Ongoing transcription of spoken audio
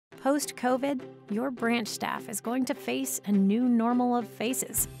Post-COVID, your branch staff is going to face a new normal of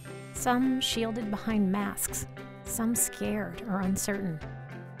faces. Some shielded behind masks, some scared or uncertain,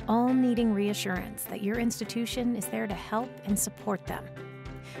 all needing reassurance that your institution is there to help and support them.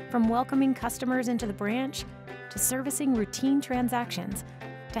 From welcoming customers into the branch, to servicing routine transactions,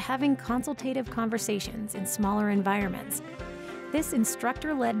 to having consultative conversations in smaller environments, this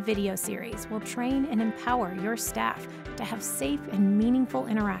instructor-led video series will train and empower your staff to have safe and meaningful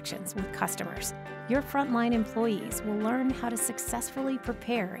interactions with customers. Your frontline employees will learn how to successfully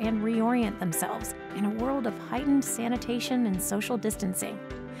prepare and reorient themselves in a world of heightened sanitation and social distancing,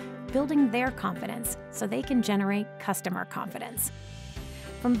 building their confidence so they can generate customer confidence.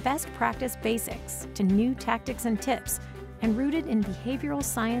 From best practice basics to new tactics and tips, and rooted in behavioral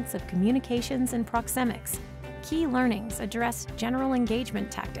science of communications and proxemics, key learnings address general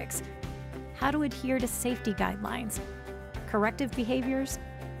engagement tactics, how to adhere to safety guidelines, corrective behaviors,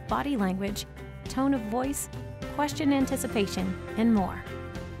 body language, tone of voice, question anticipation, and more.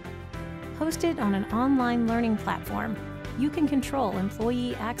 Hosted on an online learning platform, you can control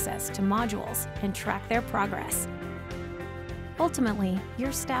employee access to modules and track their progress. Ultimately,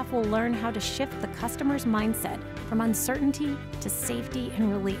 your staff will learn how to shift the customer's mindset from uncertainty to safety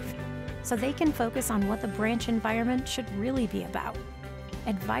and relief, so they can focus on what the branch environment should really be about: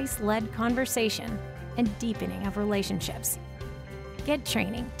 advice-led conversation and deepening of relationships. Get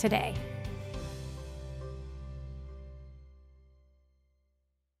training today.